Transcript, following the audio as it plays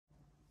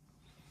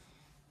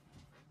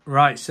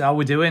Right, so how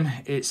we doing?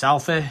 It's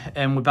Alfie,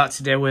 and we're back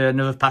today with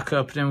another pack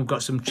opening. We've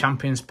got some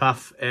Champions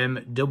Path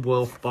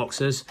Dubwool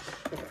boxes.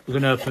 We're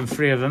going to open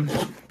 3 of them,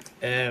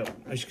 as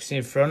you can see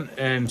in front.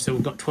 So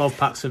we've got 12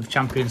 packs of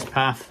Champions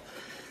Path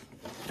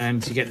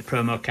to get the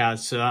promo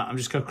cards. So I'm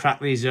just going to crack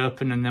these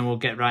open and then we'll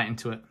get right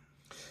into it.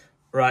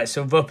 Right,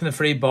 so we've opened the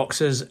 3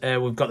 boxes.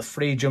 We've got the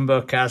 3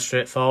 jumbo cards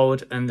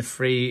straightforward and the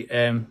 3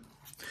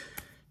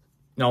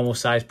 normal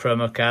size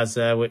promo cards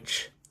there,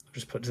 which I'll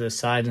just put to the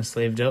side and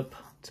sleeved up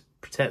to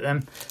protect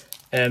them.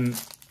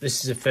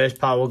 This is the first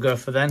pile we'll go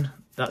for then.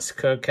 That's the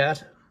code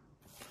card.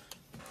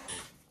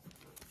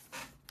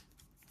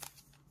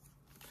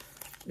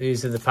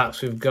 These are the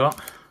packs we've got.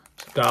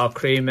 We've got our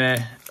Creamy,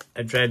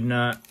 a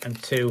Dreadnought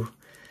and 2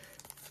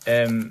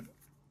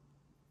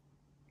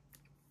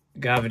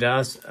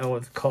 Garvidars. Oh,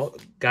 what they're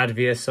called?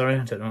 Gardevier, sorry.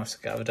 I don't know what's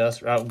the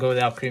Garvidars. Right, we'll go with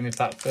our Creamy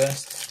pack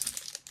first.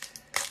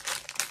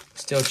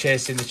 Still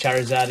chasing the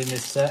Charizard in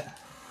this set.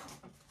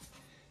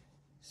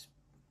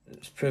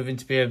 It's proving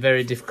to be a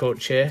very difficult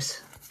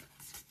chase.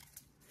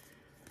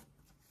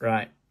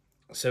 Right,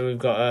 so we've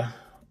got a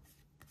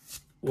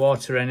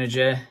Water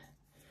Energy,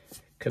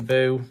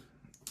 Kaboo,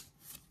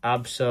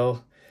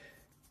 Absol,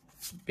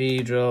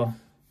 Beedrill,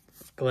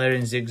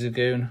 Glaring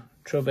Zigzagoon,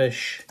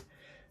 Trubbish,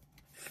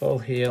 Full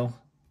Heal,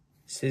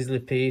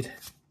 Sizzlipede,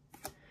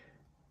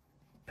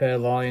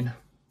 Purloin,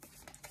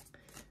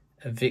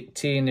 a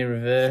Victini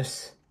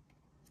Reverse,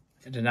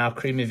 and a now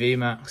Creamy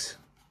VMAX.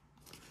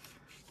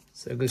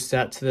 So a good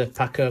start to the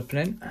pack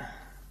opening.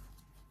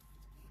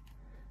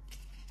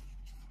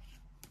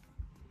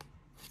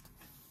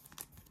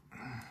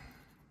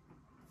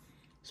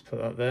 Let's put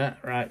that there.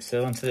 Right,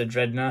 so onto the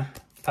Dreadnought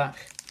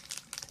pack.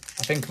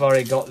 I think I've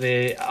already got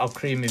the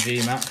Creamy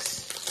VMAX.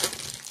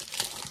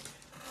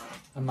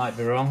 I might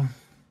be wrong.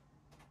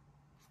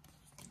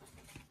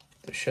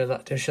 Did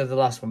I show the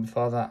last one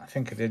before that? I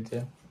think I did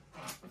do.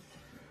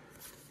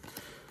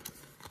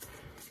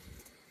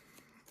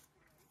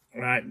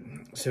 Right,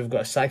 so we've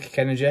got a Psychic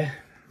Energy,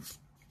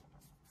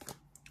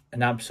 an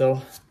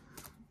Absol,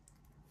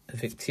 a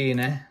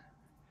Victini,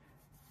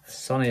 a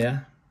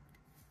Sonia,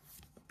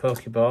 a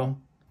Pokeball,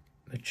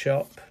 a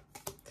Chop,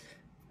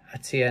 a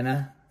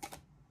Tiena,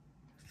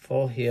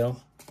 Full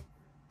Heal,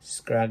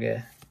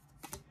 Scraggy,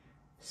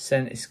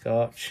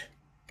 Centiskorch,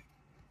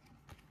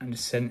 and a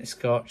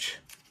Centiskorch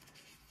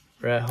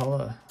Rare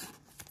Hollow.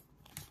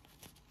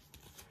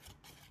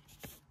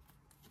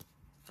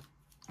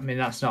 I mean,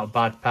 that's not a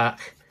bad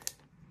pack.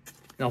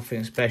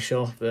 Nothing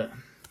special, but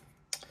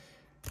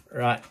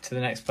right, to the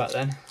next pack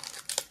then.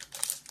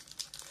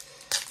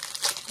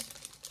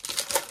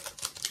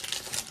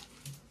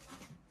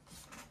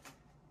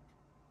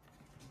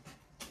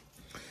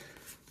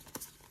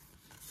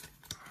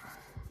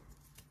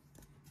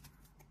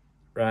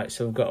 Right,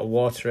 so we've got a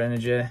Water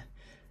Energy, a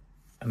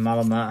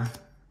Malamar,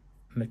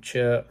 a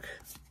Machoke,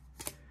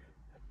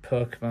 a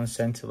Pokemon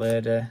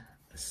Centilady,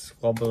 a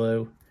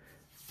Swablu,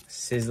 a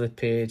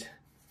Sizzlipede,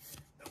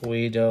 a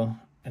Weedle,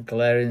 a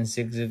Glaring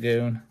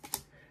Zigzagoon,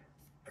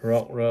 a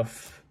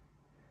Rockruff,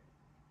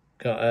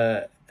 got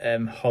a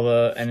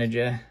Hollow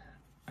Energy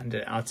and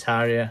an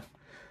Altaria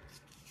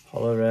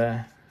Hollow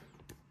Rare.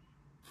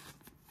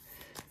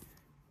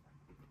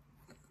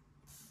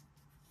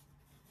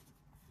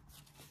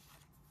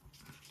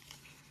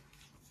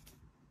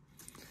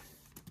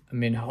 I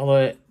mean,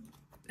 Hollow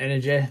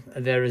Energy,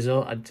 their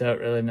result, I don't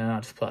really know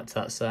how to put it to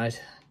that side.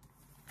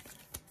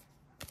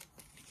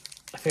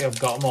 I think I've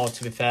got them all,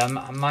 to be fair.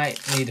 I might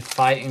need a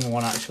fighting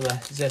one, actually.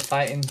 Is there a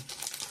fighting?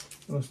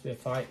 There must be a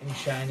fighting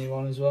shiny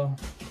one as well.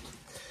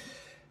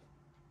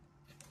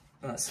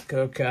 That's a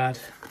code card.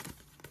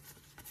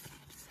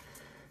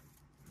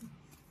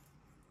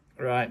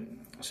 Right,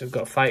 so we've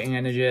got Fighting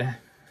Energy, a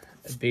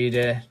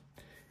Beedrill,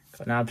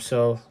 got an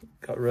Absol,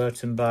 got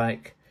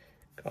Rotenbike,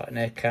 got an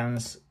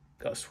Ekans,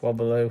 got a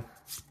Swablu,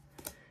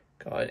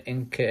 got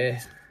an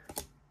Inkitty,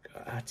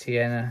 got a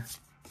Tiena,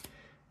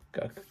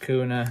 got a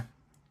Kakuna,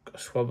 got a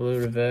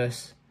Swablu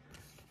Reverse,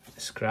 a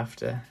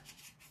Scrafter,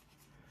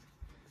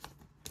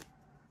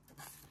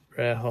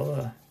 Rare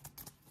Hollow.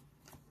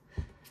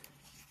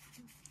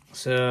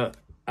 So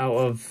out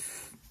of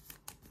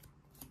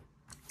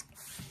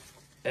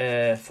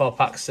 4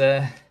 packs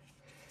there,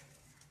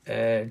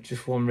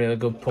 just one really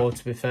good pull,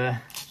 to be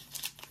fair.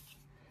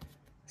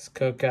 It's a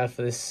code card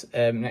for this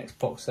next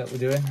box that we're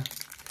doing.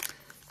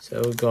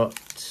 So we've got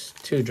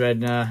 2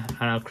 Dreadnought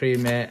and our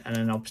Creamy and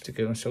an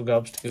Obstagoon. So we'll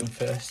go Obstagoon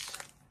first.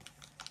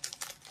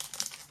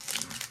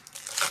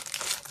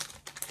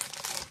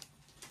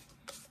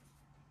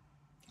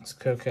 That's a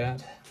code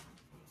card.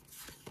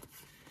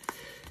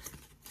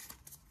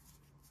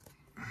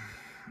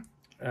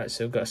 Right,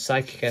 so we've got a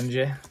Psychic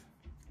Energy,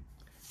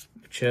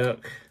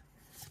 Choke,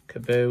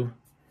 Kaboo,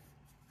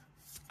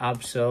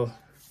 Absol,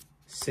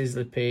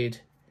 Sizzlipede,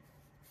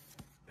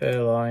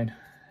 Purloin,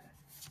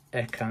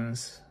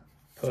 Ekans,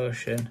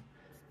 Potion,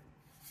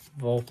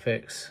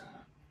 Vulpix,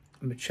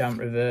 Machamp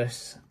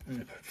Reverse, and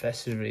the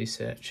Professor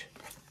Research.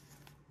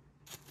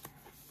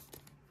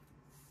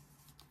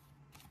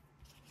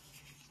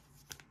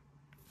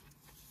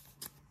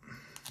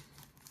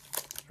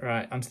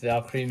 Right, onto the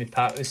Alcremie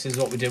pack. This is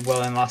what we did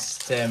well in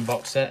last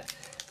box set.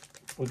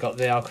 We got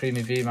the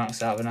Alcremie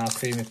VMAX out of an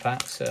Alcremie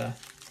pack, so...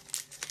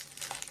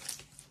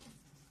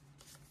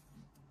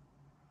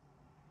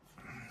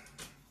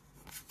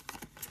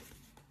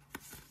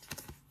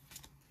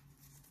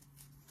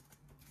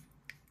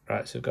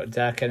 Right, so we've got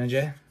Dark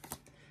Energy,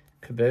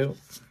 Kaboo,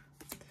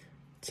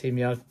 Team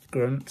Yard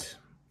Grunt,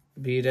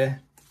 Beader,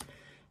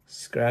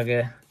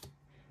 Scraggy,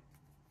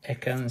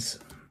 Ekans,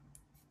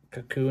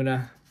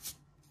 Kakuna,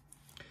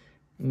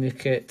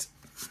 Nickit,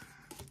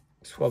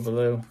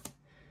 Swabbaloo,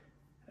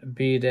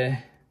 Beader,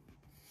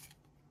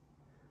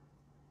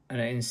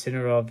 and an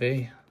Incineroar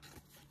V.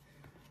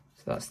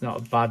 So that's not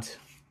a bad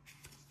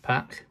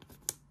pack.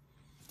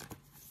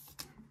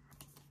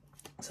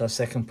 So our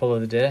second pull of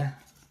the day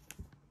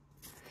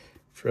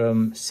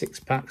from 6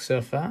 packs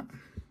so far.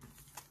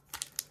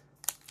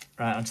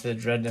 Right, onto the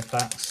Dreadnought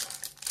packs.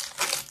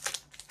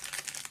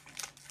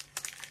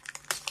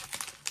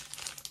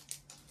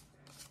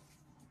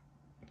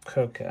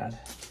 Code card.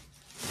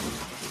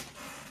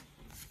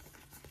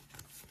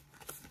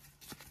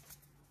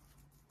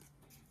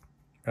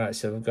 Right,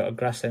 so we've got a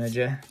Grass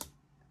Energy,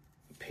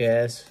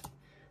 Piers,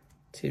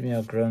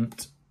 Team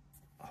Grunt,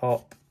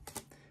 Hop,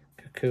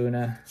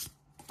 Kakuna,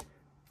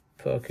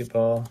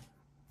 Pokeball,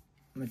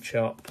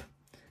 Machop,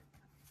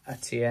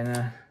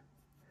 Atiena,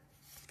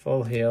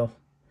 Full Heal,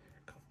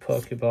 got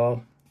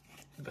Pokeball,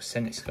 got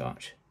Scented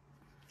Scotch.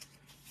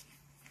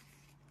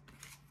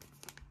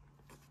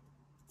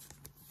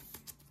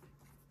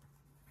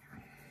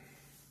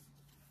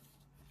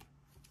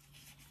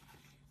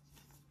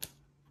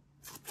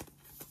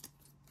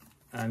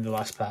 And the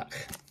last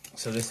pack.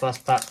 So this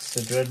last pack's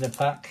the Dreadnought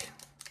pack.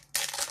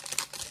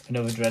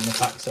 Another Dreadnought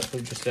pack that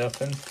we've just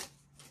opened.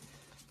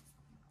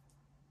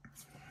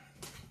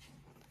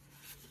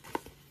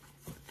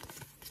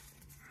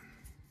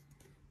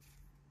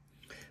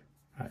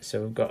 Right,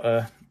 so we've got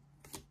a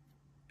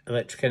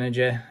Electric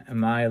Energy, a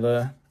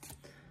Milo,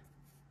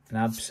 an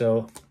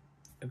Absol,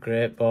 a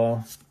Great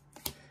Ball,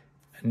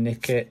 a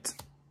Nickit,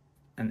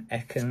 an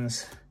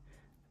Ekans,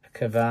 a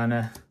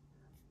Cavana,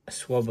 a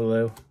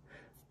Swabbaloo,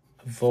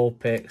 a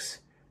Vulpix,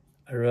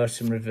 a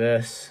Rotom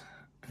Reverse,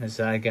 and a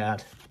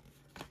Zygarde.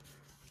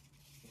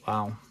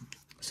 Wow.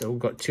 So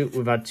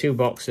we've had 2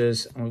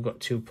 boxes and we've got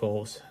 2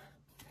 pulls.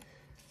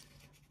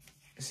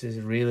 This is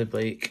really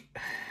bleak.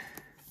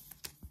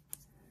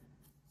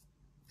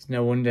 It's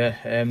no wonder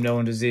no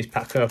one does these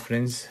pack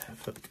openings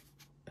for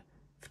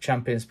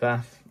Champions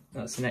Path.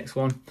 That's the next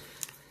one.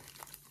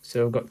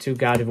 So we've got 2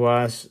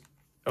 Gardevoirs.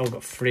 Oh, we've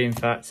got 3 in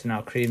fact, and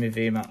Alcremie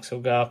VMAX. So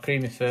we'll go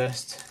Alcremie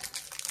first.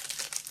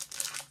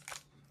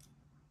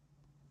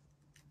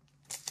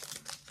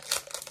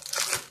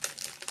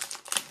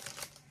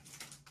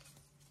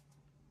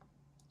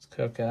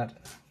 Code card.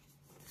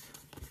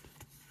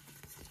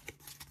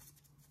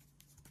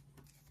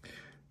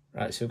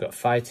 Right, so we've got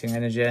Fighting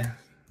Energy,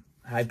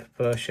 Hyper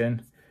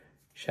Potion,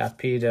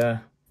 Sharpedo,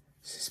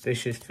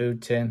 Suspicious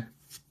Food Tin,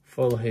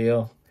 Full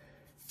Heal,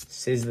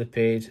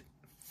 Sizzlipede,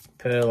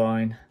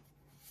 Purloin,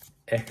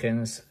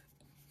 Ekans,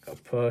 got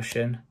a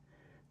Potion,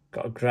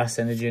 got a Grass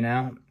Energy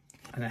now,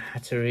 and a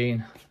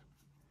Hatterene.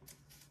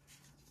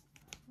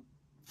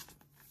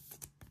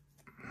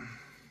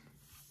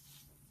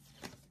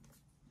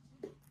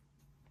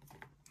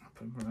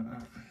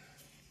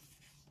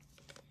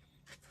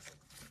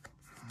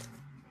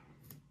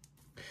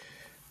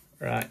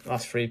 Right,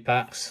 last 3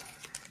 packs.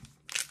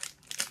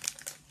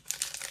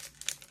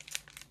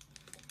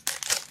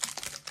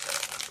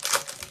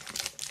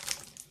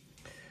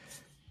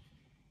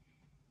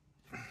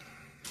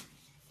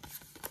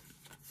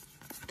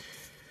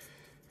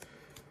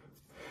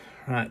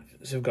 Right,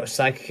 so we've got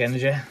Psychic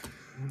Energy,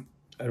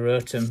 a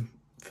Rotom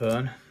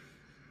Phone,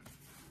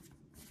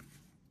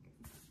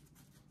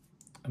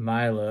 a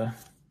Milo,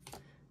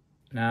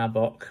 an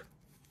Arbok,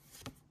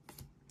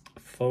 a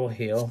Full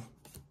Heal,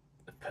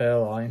 a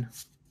Purloin,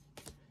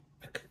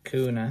 a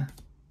Kakuna,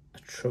 a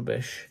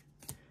Trubbish,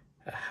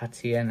 a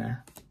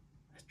Hatiena,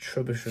 a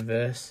Trubbish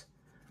Reverse,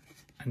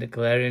 and a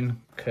Galarian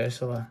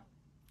Cursula.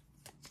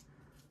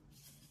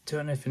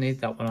 Don't know if I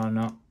need that one or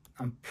not.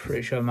 I'm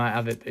pretty sure I might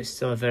have it, but it's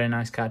still a very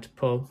nice card to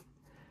pull.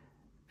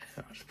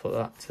 I'll just put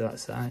that to that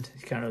side.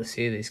 You can't really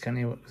see these, can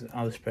you?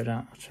 How they spread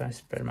out. I'll try to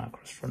spread them out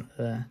across the front of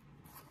there.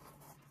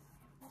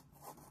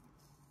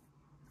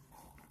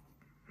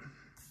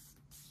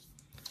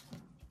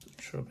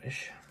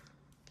 Rubbish.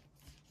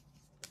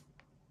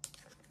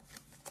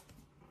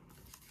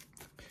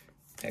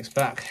 Next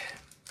pack.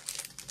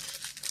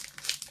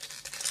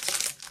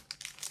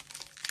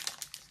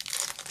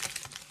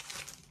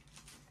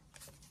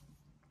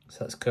 So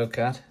that's code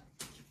card.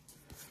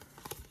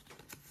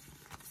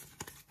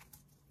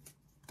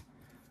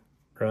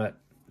 Right,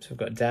 so we've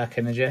got Dark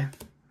Energy,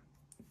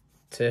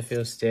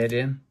 Turfield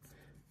Stadium,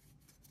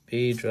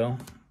 Beedrill,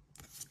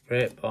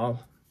 Great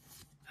Ball,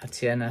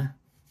 Atiena,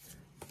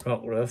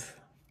 Rockruff,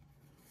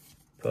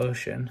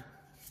 Potion,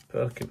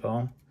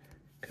 Pokeball,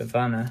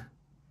 Cavana,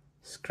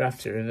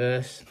 Scrafty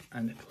Reverse,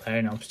 and a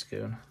Galarian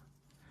Obstagoon.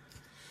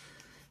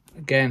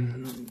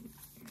 Again,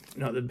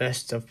 not the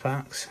best of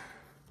packs.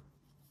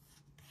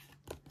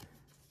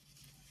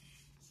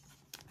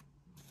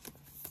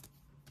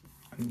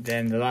 And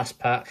then the last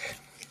pack.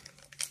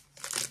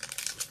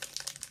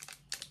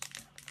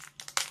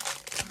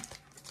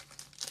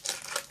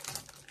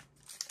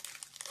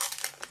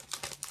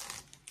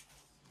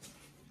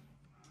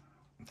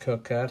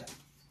 Code card.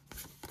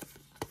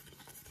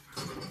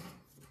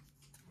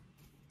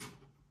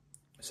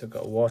 So I've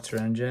got a Water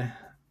Ranger,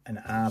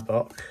 an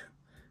Arbok,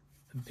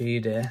 a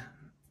Beedie,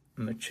 a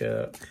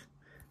Machoke,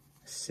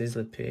 a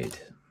Sizzlipede,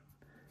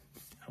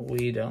 a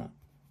Weedle,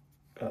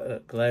 got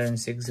a Glaring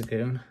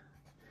Zigzagoon,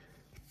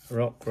 a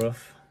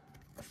Rockruff,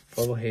 a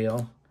Full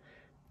Heal,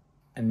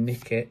 a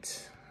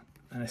Nickit,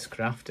 and a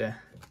Scrafty.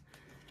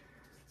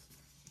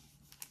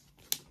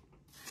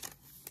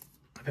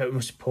 I bet we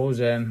must pose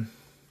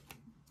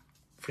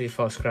 3 or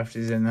 4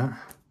 Scrafties in that.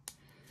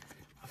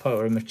 I thought it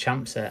were a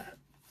Machamp set.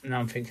 Now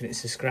I'm thinking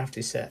it's a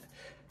Scrafty set.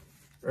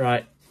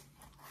 Right,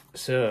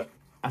 so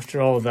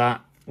after all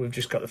that, we've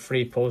just got the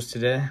 3 pulls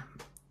today.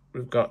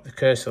 We've got the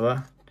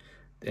Cursula,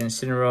 the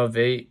Incineroar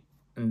V,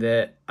 and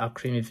the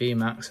Alcremie V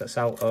Max. That's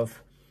out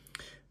of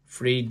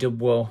 3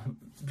 Dubwool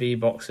V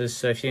boxes.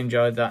 So if you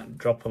enjoyed that,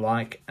 drop a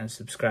like and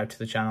subscribe to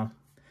the channel.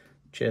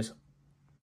 Cheers.